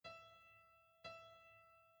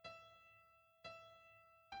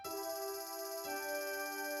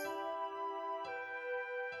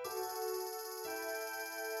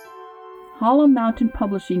Hollow Mountain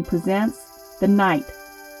Publishing presents The Night,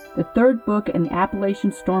 the third book in the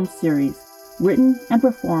Appalachian Storm series, written and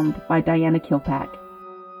performed by Diana Kilpack.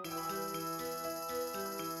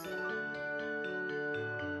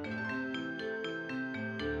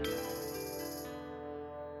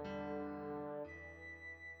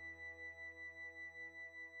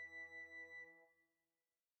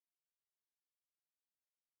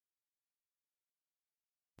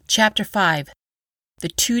 Chapter 5. The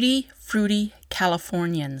Tutti Frutti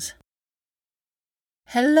Californians.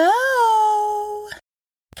 "Hello,"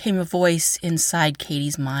 came a voice inside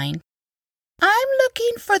Katie's mind. "I'm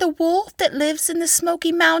looking for the wolf that lives in the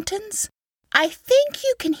Smoky Mountains. I think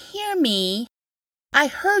you can hear me. I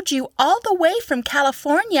heard you all the way from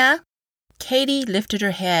California." Katie lifted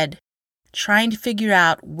her head, trying to figure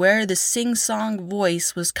out where the sing-song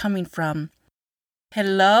voice was coming from.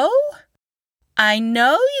 "Hello? I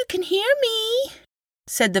know you can hear me,"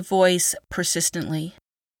 said the voice persistently.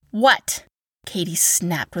 "What?" Katie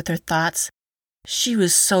snapped with her thoughts. She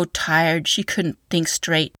was so tired she couldn't think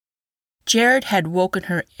straight. Jared had woken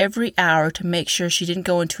her every hour to make sure she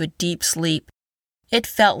didn't go into a deep sleep. It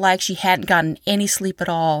felt like she hadn't gotten any sleep at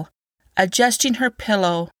all. Adjusting her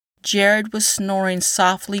pillow, Jared was snoring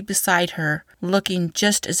softly beside her, looking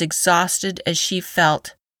just as exhausted as she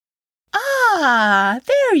felt. "Ah,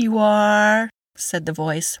 there you are," said the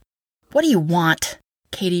voice. "What do you want?"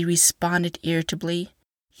 Katie responded irritably.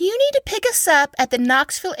 "You need to pick us up at the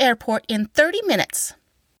Knoxville airport in 30 minutes,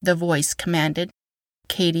 the voice commanded.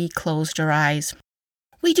 Katie closed her eyes.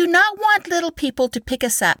 "We do not want little people to pick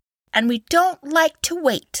us up, and we don't like to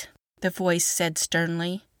wait," the voice said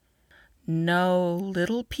sternly. "No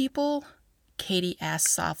little people?" Katie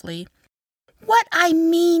asked softly. "What I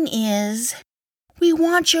mean is, we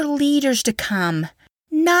want your leaders to come,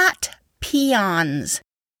 not peons.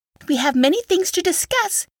 We have many things to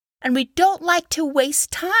discuss, and we don't like to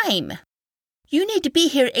waste time. You need to be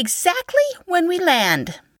here exactly when we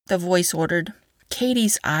land," the voice ordered.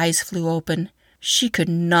 Katie's eyes flew open. She could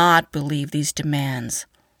not believe these demands.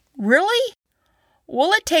 "Really?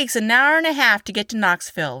 Well, it takes an hour and a half to get to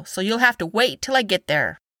Knoxville, so you'll have to wait till I get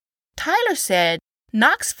there." "Tyler said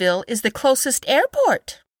Knoxville is the closest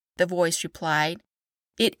airport," the voice replied.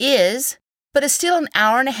 "It is, but it's still an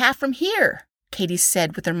hour and a half from here," Katie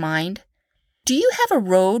said with her mind. "Do you have a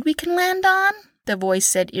road we can land on?" the voice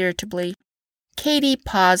said irritably. Katie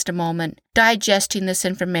paused a moment, digesting this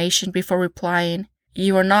information before replying.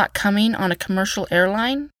 "You are not coming on a commercial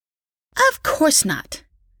airline?" "Of course not.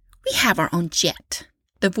 We have our own jet,"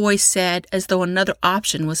 the voice said, as though another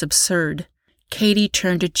option was absurd. Katie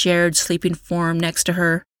turned to Jared's sleeping form next to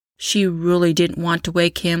her. She really didn't want to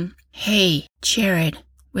wake him. "Hey, Jared,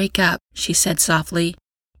 wake up," she said softly.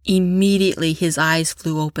 Immediately his eyes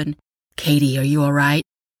flew open. "Katie, are you all right?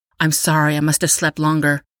 I'm sorry, I must have slept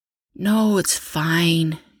longer." "No, it's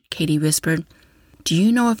fine," Katie whispered. "Do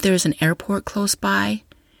you know if there's an airport close by?"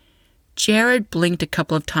 Jared blinked a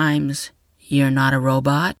couple of times. "You're not a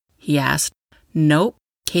robot?" he asked. "Nope,"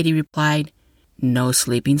 Katie replied. "No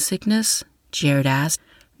sleeping sickness?" Jared asked.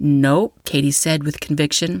 "Nope," Katie said with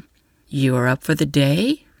conviction. "You are up for the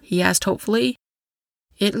day?" he asked hopefully.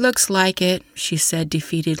 "It looks like it," she said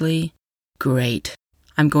defeatedly. "Great.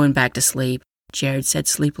 I'm going back to sleep," Jared said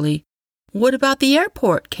sleepily. "What about the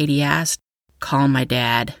airport?" Katie asked. "Call my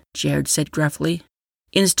dad," Jared said gruffly,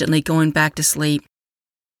 instantly going back to sleep.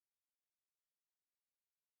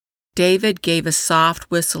 David gave a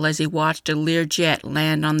soft whistle as he watched a Learjet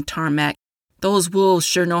land on the tarmac. Those wolves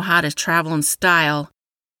sure know how to travel in style.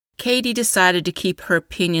 Katie decided to keep her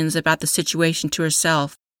opinions about the situation to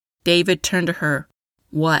herself. David turned to her.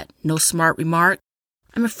 "What, no smart remark?"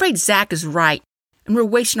 "I'm afraid Zach is right, and we're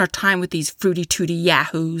wasting our time with these fruity-tooty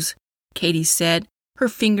yahoos," Katie said, her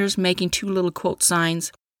fingers making two little quote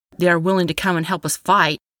signs. "They are willing to come and help us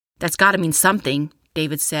fight. That's got to mean something,"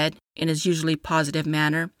 David said, in his usually positive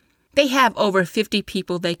manner. "They have over 50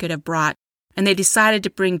 people they could have brought, and they decided to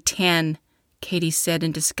bring 10, Katie said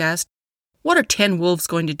in disgust. "What are 10 wolves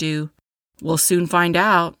going to do?" "We'll soon find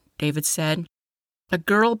out," David said. A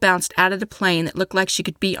girl bounced out of the plane that looked like she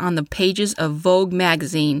could be on the pages of Vogue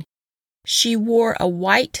magazine. She wore a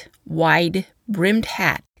white, wide-brimmed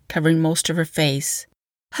hat covering most of her face.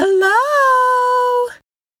 "Hello!"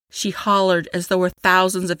 she hollered as there were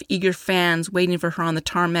thousands of eager fans waiting for her on the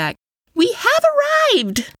tarmac. "We have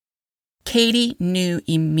arrived!" Katie knew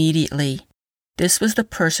immediately. This was the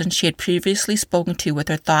person she had previously spoken to with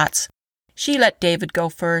her thoughts. She let David go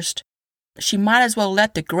first. She might as well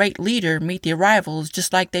let the great leader meet the arrivals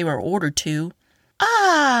just like they were ordered to.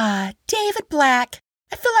 "Ah, David Black,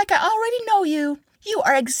 I feel like I already know you. You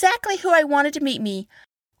are exactly who I wanted to meet me.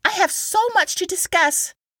 I have so much to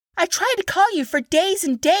discuss. I tried to call you for days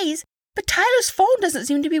and days, but Tyler's phone doesn't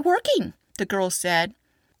seem to be working, the girl said.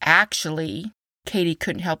 Actually, Katie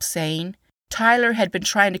couldn't help saying, Tyler had been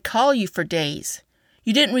trying to call you for days.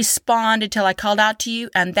 You didn't respond until I called out to you,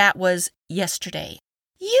 and that was yesterday.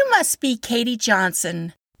 You must be Katie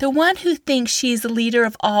Johnson, the one who thinks she's the leader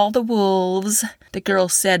of all the wolves, the girl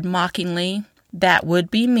said mockingly. That would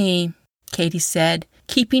be me, Katie said,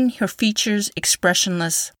 keeping her features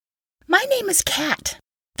expressionless. My name is Kat.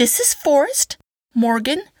 This is Forrest,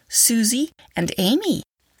 Morgan, Susie, and Amy.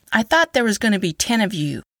 I thought there was going to be 10 of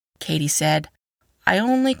you, Katie said. I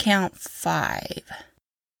only count 5.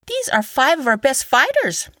 These are 5 of our best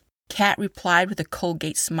fighters, Kat replied with a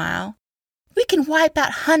Colgate smile. We can wipe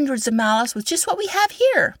out hundreds of malice with just what we have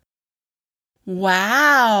here.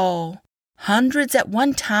 Wow, hundreds at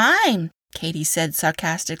one time, Katie said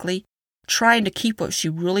sarcastically, trying to keep what she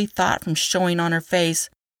really thought from showing on her face.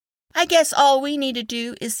 I guess all we need to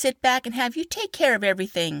do is sit back and have you take care of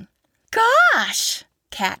everything. Gosh,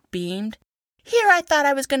 Kat beamed. Here I thought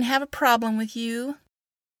I was going to have a problem with you.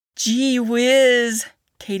 Gee whiz,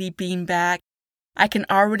 Katie beamed back. I can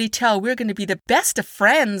already tell we're going to be the best of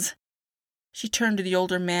friends. She turned to the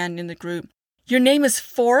older man in the group. Your name is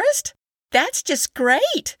Forrest? That's just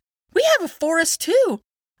great. We have a Forrest too.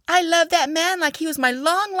 I love that man like he was my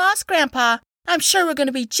long-lost grandpa. I'm sure we're going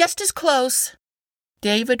to be just as close.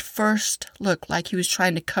 David first looked like he was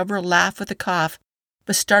trying to cover a laugh with a cough,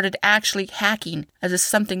 but started actually hacking as if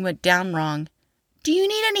something went down wrong. Do you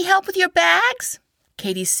need any help with your bags?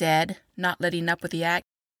 Katie said, not letting up with the act.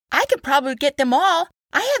 I could probably get them all.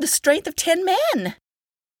 I have the strength of 10 men.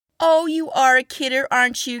 Oh, you are a kidder,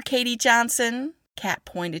 aren't you, Katie Johnson? Kat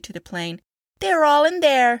pointed to the plane. They're all in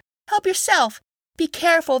there. Help yourself. Be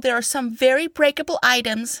careful, there are some very breakable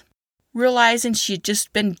items. Realizing she had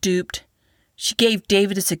just been duped, she gave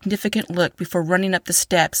David a significant look before running up the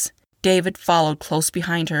steps. David followed close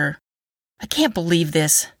behind her. I can't believe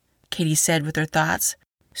this, Katie said with her thoughts.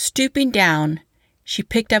 Stooping down, she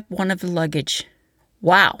picked up one of the luggage.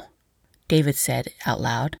 Wow, David said out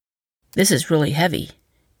loud. This is really heavy.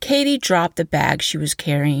 Katie dropped the bag she was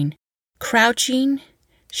carrying. Crouching,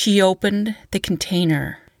 she opened the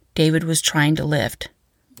container David was trying to lift.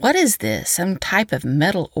 What is this, some type of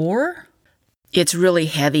metal ore? It's really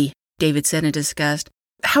heavy, David said in disgust.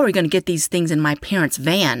 How are we going to get these things in my parents'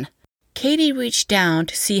 van? Katie reached down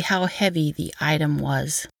to see how heavy the item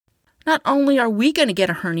was. Not only are we going to get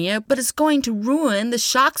a hernia, but it's going to ruin the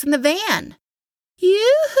shocks in the van.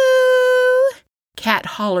 Yoo-hoo! Kat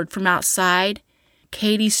hollered from outside.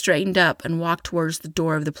 Katie straightened up and walked towards the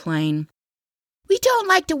door of the plane. We don't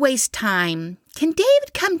like to waste time. Can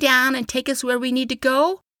David come down and take us where we need to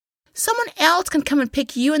go? Someone else can come and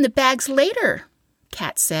pick you and the bags later,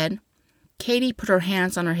 Kat said. Katie put her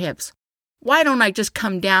hands on her hips. Why don't I just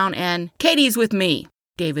come down and... Katie's with me,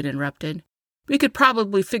 David interrupted. We could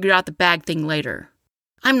probably figure out the bag thing later.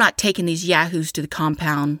 I'm not taking these yahoos to the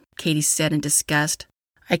compound, Katie said in disgust.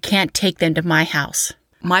 I can't take them to my house.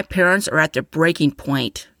 My parents are at their breaking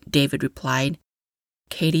point, David replied.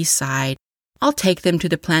 Katie sighed. I'll take them to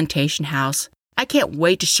the plantation house. I can't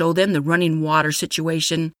wait to show them the running water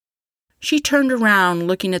situation. She turned around,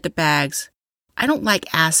 looking at the bags. I don't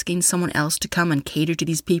like asking someone else to come and cater to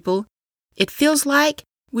these people. It feels like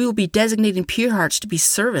we will be designating Pure Hearts to be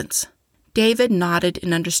servants. David nodded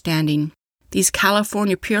in understanding. These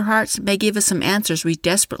California Pure Hearts may give us some answers we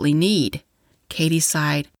desperately need. Katie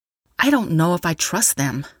sighed. I don't know if I trust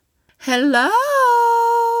them. Hello,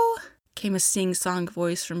 came a sing-song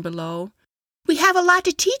voice from below. We have a lot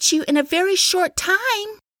to teach you in a very short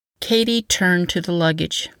time. Katie turned to the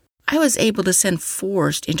luggage. I was able to send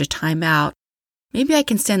Forrest into timeout. Maybe I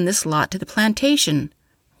can send this lot to the plantation.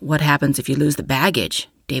 What happens if you lose the baggage?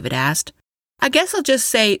 David asked. I guess I'll just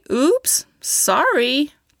say, oops,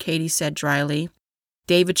 sorry, Katie said dryly.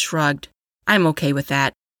 David shrugged. I'm okay with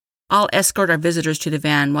that. I'll escort our visitors to the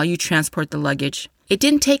van while you transport the luggage. It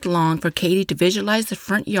didn't take long for Katie to visualize the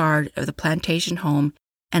front yard of the plantation home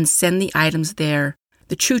and send the items there.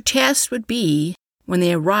 The true test would be, when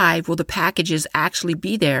they arrive, will the packages actually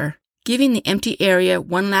be there? Giving the empty area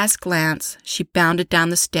one last glance, she bounded down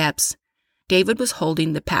the steps. David was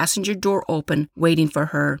holding the passenger door open, waiting for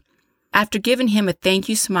her. After giving him a thank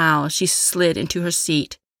you smile, she slid into her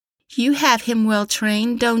seat. You have him well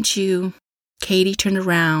trained, don't you? Katie turned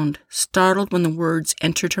around, startled when the words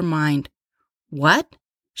entered her mind. What?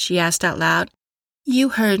 She asked out loud. You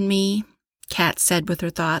heard me, Kat said with her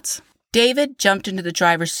thoughts. David jumped into the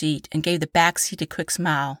driver's seat and gave the back seat a quick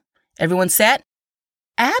smile. Everyone set?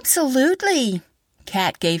 Absolutely.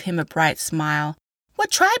 Kat gave him a bright smile.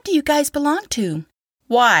 What tribe do you guys belong to?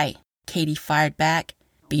 Why? Katie fired back.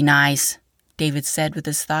 Be nice, David said with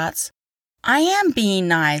his thoughts. I am being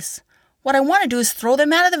nice. What I want to do is throw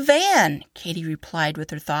them out of the van, Katie replied with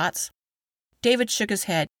her thoughts. David shook his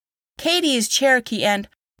head. Katie is Cherokee and—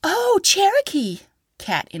 Oh, Cherokee,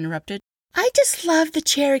 Kat interrupted. I just love the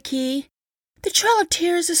Cherokee. The Trail of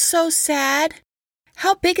Tears is so sad.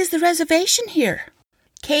 How big is the reservation here?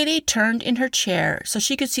 Katie turned in her chair so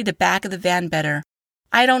she could see the back of the van better.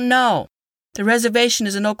 I don't know. The reservation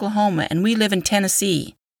is in Oklahoma and we live in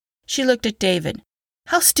Tennessee. She looked at David.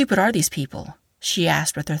 How stupid are these people? She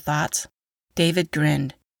asked with her thoughts. David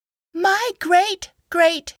grinned. My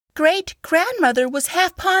great-great-great-grandmother was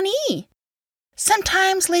half Pawnee.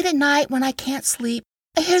 Sometimes late at night when I can't sleep,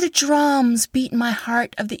 I hear the drums beat in my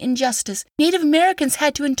heart of the injustice Native Americans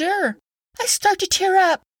had to endure. I start to tear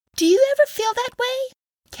up. Do you ever feel that way?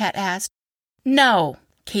 Kat asked. No,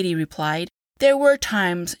 Katie replied. There were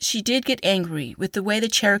times she did get angry with the way the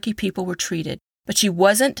Cherokee people were treated, but she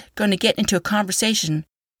wasn't going to get into a conversation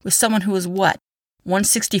with someone who was what,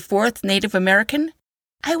 164th Native American?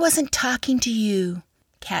 I wasn't talking to you,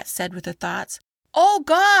 Kat said with her thoughts. Oh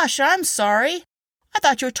gosh, I'm sorry. I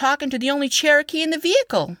thought you were talking to the only Cherokee in the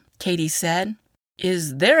vehicle, Katie said.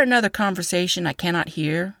 Is there another conversation I cannot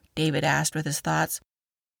hear? David asked with his thoughts.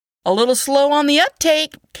 A little slow on the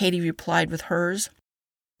uptake, Katie replied with hers.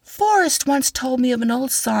 Forrest once told me of an old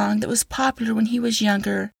song that was popular when he was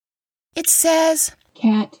younger. It says,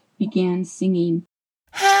 Kat began singing.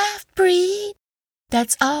 Half-breed,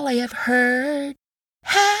 that's all I have heard.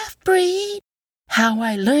 Half-breed, how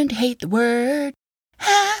I learned to hate the word.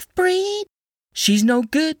 Half-breed, she's no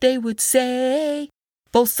good, they would say.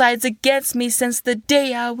 Both sides against me since the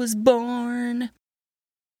day I was born.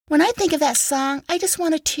 When I think of that song, I just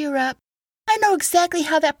want to tear up. I know exactly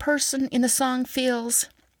how that person in the song feels.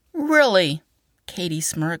 Really? Katie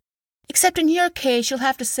smirked. Except in your case, you'll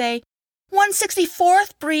have to say,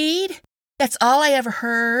 164th breed. That's all I ever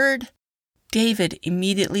heard. David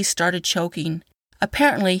immediately started choking.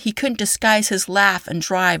 Apparently, he couldn't disguise his laugh and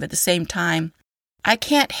drive at the same time. I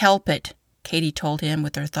can't help it, Katie told him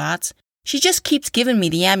with her thoughts. She just keeps giving me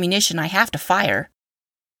the ammunition I have to fire.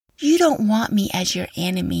 You don't want me as your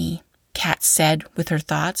enemy, Kat said with her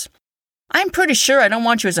thoughts. I'm pretty sure I don't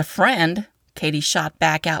want you as a friend, Katie shot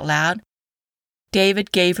back out loud.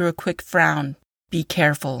 David gave her a quick frown. Be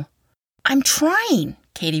careful. I'm trying,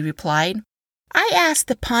 Katie replied. I asked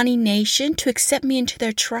the Pawnee Nation to accept me into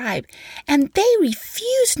their tribe, and they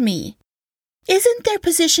refused me. Isn't their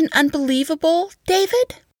position unbelievable,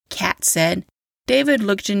 David? Kat said. David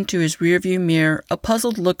looked into his rearview mirror, a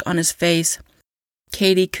puzzled look on his face.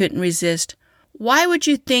 Katie couldn't resist. Why would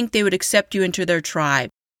you think they would accept you into their tribe?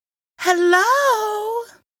 Hello,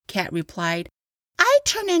 Kat replied. I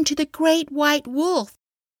turn into the great white wolf.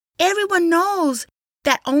 Everyone knows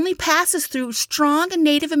that only passes through strong and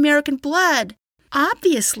Native American blood.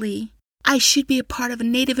 Obviously, I should be a part of a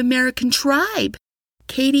Native American tribe.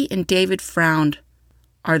 Katie and David frowned.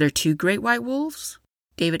 Are there two great white wolves?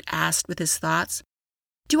 David asked with his thoughts.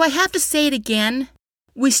 Do I have to say it again?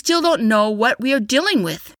 We still don't know what we are dealing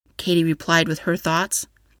with, Katie replied with her thoughts.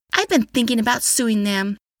 I've been thinking about suing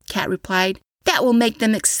them, Kat replied. That will make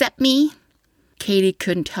them accept me. Katie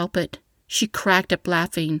couldn't help it. She cracked up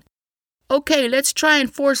laughing. Okay, let's try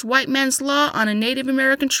and force white man's law on a Native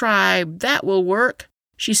American tribe. That will work,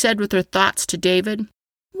 she said with her thoughts to David.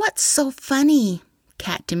 What's so funny?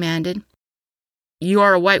 Kat demanded. You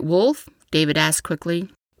are a white wolf? David asked quickly.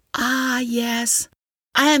 Ah, yes.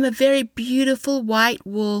 I am a very beautiful white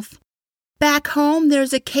wolf. Back home,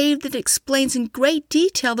 there's a cave that explains in great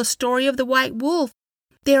detail the story of the white wolf.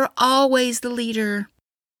 They're always the leader.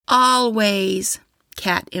 Always,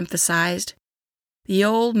 Kat emphasized. The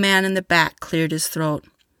old man in the back cleared his throat.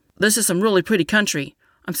 This is some really pretty country.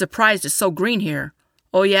 I'm surprised it's so green here.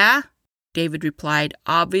 Oh, yeah? David replied,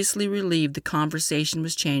 obviously relieved the conversation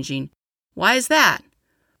was changing. Why is that?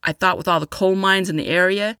 I thought with all the coal mines in the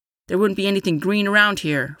area, there wouldn't be anything green around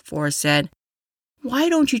here, Forrest said. Why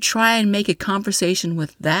don't you try and make a conversation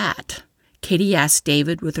with that? Katie asked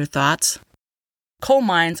David with her thoughts. Coal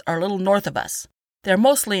mines are a little north of us. They're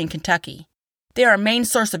mostly in Kentucky. They are a main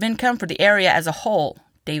source of income for the area as a whole,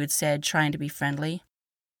 David said, trying to be friendly.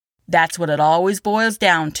 That's what it always boils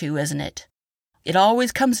down to, isn't it? It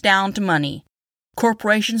always comes down to money.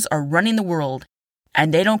 Corporations are running the world,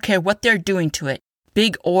 and they don't care what they're doing to it.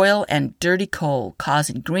 Big oil and dirty coal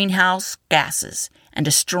causing greenhouse gases and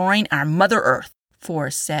destroying our Mother Earth,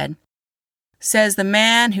 Forrest said. Says the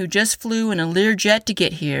man who just flew in a Learjet to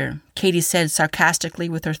get here, Katie said sarcastically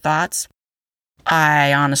with her thoughts.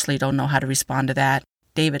 I honestly don't know how to respond to that,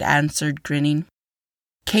 David answered, grinning.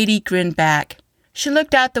 Katie grinned back. She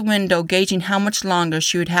looked out the window, gauging how much longer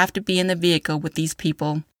she would have to be in the vehicle with these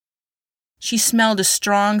people. She smelled a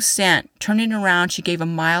strong scent. Turning around, she gave a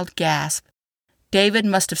mild gasp. David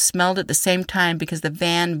must have smelled it at the same time because the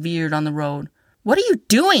van veered on the road. "What are you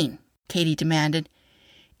doing?" Katie demanded.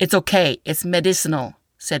 "It's okay. It's medicinal,"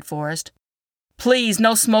 said Forrest. "Please,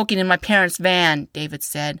 no smoking in my parents' van," David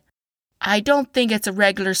said. "I don't think it's a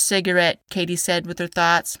regular cigarette," Katie said with her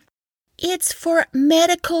thoughts. "It's for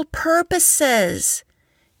medical purposes,"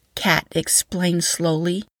 Kat explained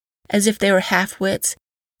slowly, as if they were half-wits.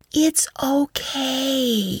 "It's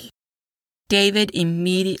okay." David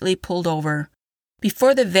immediately pulled over.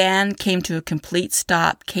 Before the van came to a complete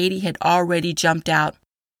stop, Katie had already jumped out.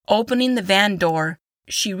 Opening the van door,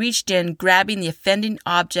 she reached in, grabbing the offending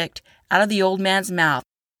object out of the old man's mouth.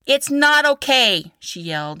 "It's not okay," she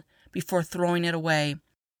yelled, before throwing it away.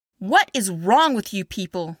 "What is wrong with you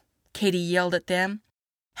people?" Katie yelled at them.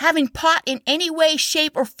 "Having pot in any way,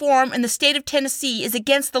 shape, or form in the state of Tennessee is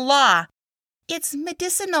against the law." "It's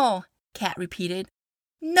medicinal," Kat repeated.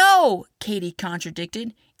 "No," Katie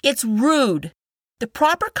contradicted. "It's rude. The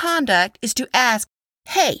proper conduct is to ask,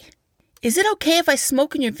 'Hey, is it okay if I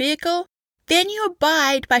smoke in your vehicle?' Then you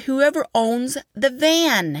abide by whoever owns the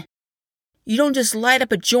van. You don't just light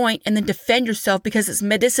up a joint and then defend yourself because it's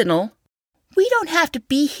medicinal." "We don't have to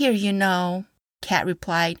be here, you know," Kat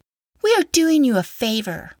replied. "We are doing you a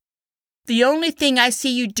favor." "The only thing I see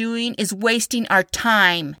you doing is wasting our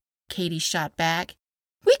time," Katie shot back.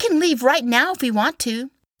 "We can leave right now if we want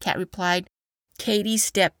to," Kat replied. Katie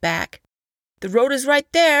stepped back. "The road is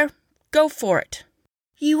right there. Go for it."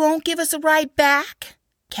 "You won't give us a ride back?"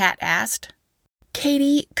 Kat asked.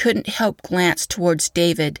 Katie couldn't help glance towards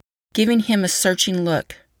David, giving him a searching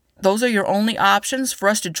look. "Those are your only options, for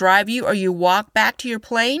us to drive you or you walk back to your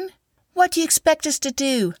plane?" "What do you expect us to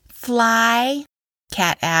do? Fly?"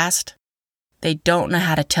 Kat asked. "They don't know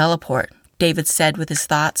how to teleport," David said with his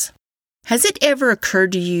thoughts. "Has it ever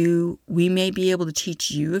occurred to you we may be able to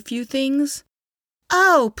teach you a few things?"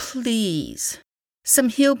 "Oh, please. Some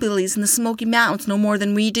hillbillies in the Smoky Mountains know more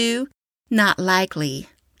than we do?" "Not likely,"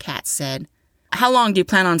 Kat said. "How long do you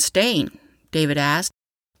plan on staying?" David asked.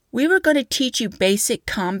 "We were going to teach you basic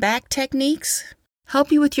combat techniques,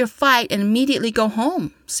 help you with your fight, and immediately go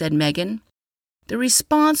home," said Megan. The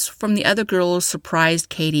response from the other girls surprised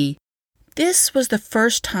Katie. This was the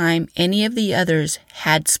first time any of the others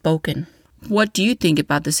had spoken. "What do you think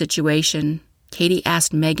about the situation?" Katie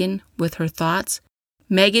asked Megan with her thoughts.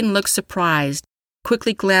 Megan looked surprised,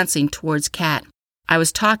 quickly glancing towards Kat. "I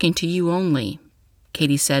was talking to you only,"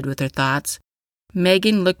 Katie said with her thoughts.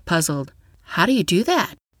 Megan looked puzzled. "How do you do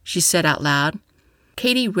that?" she said out loud.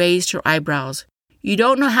 Katie raised her eyebrows. "You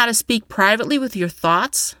don't know how to speak privately with your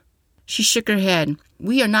thoughts?" She shook her head.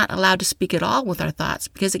 "We are not allowed to speak at all with our thoughts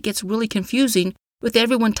because it gets really confusing with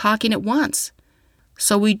everyone talking at once."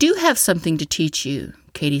 "So we do have something to teach you,"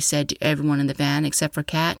 Katie said to everyone in the van except for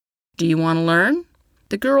Kat. "Do you want to learn?"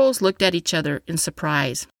 The girls looked at each other in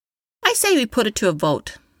surprise. "I say we put it to a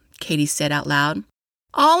vote," Katie said out loud.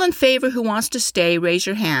 "All in favor who wants to stay, raise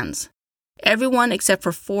your hands." Everyone except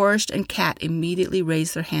for Forrest and Kat immediately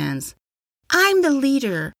raised their hands. "I'm the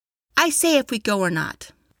leader. I say if we go or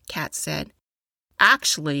not," Kat said.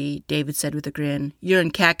 "Actually," David said with a grin, "you're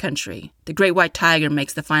in cat country. The great white tiger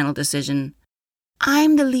makes the final decision."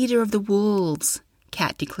 "I'm the leader of the wolves,"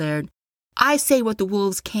 Kat declared. "I say what the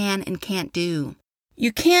wolves can and can't do."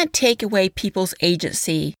 "You can't take away people's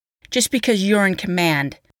agency just because you're in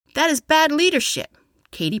command. That is bad leadership,"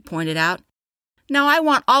 Katie pointed out. "Now I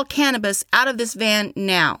want all cannabis out of this van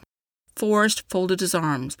now." Forrest folded his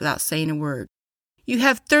arms without saying a word. "You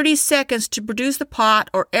have 30 seconds to produce the pot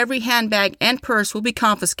or every handbag and purse will be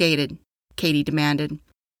confiscated," Katie demanded.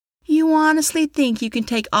 "You honestly think you can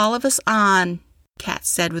take all of us on?" Kat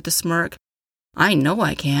said with a smirk. "I know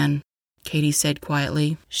I can," Katie said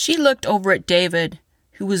quietly. She looked over at David,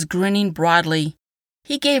 who was grinning broadly.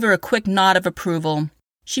 He gave her a quick nod of approval.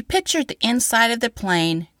 She pictured the inside of the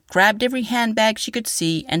plane, grabbed every handbag she could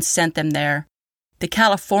see, and sent them there. The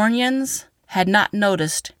Californians had not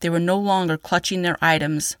noticed they were no longer clutching their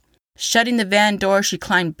items. Shutting the van door, she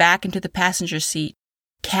climbed back into the passenger seat.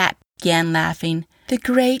 Kat began laughing. "The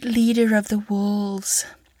great leader of the wolves."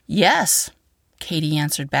 "Yes," Katie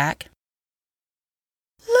answered back.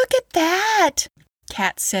 "Look at that,"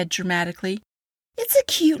 Kat said dramatically. "It's a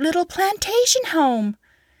cute little plantation home.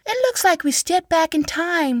 It looks like we stepped back in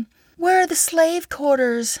time. Where are the slave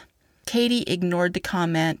quarters?" Katie ignored the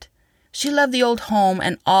comment. She loved the old home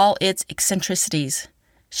and all its eccentricities.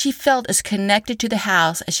 She felt as connected to the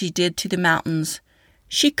house as she did to the mountains.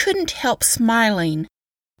 She couldn't help smiling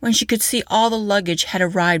when she could see all the luggage had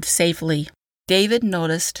arrived safely. David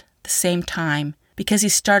noticed the same time because he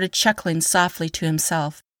started chuckling softly to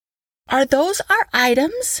himself. "Are those our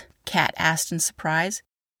items?" Kat asked in surprise.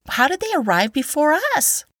 "How did they arrive before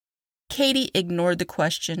us?" Katie ignored the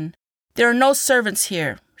question. "There are no servants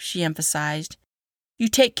here," she emphasized. "You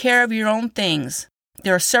take care of your own things.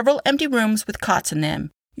 There are several empty rooms with cots in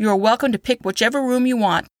them. You are welcome to pick whichever room you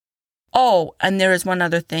want. Oh, and there is one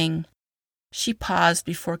other thing." She paused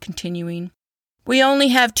before continuing. "We only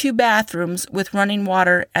have 2 bathrooms with running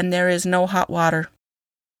water, and there is no hot water."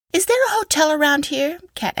 "Is there a hotel around here?"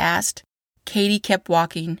 Kat asked. Katie kept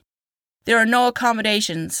walking. "There are no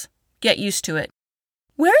accommodations. Get used to it."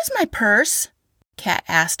 "Where is my purse?" Kat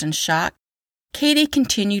asked in shock. Katie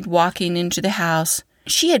continued walking into the house.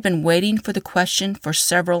 She had been waiting for the question for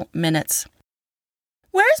several minutes.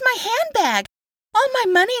 "Where is my handbag? All my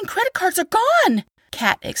money and credit cards are gone!"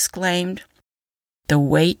 Kat exclaimed. The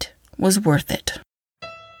wait was worth it.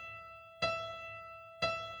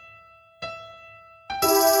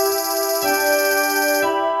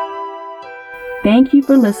 Thank you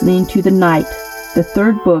for listening to The Night, the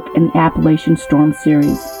third book in the Appalachian Storm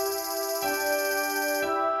series.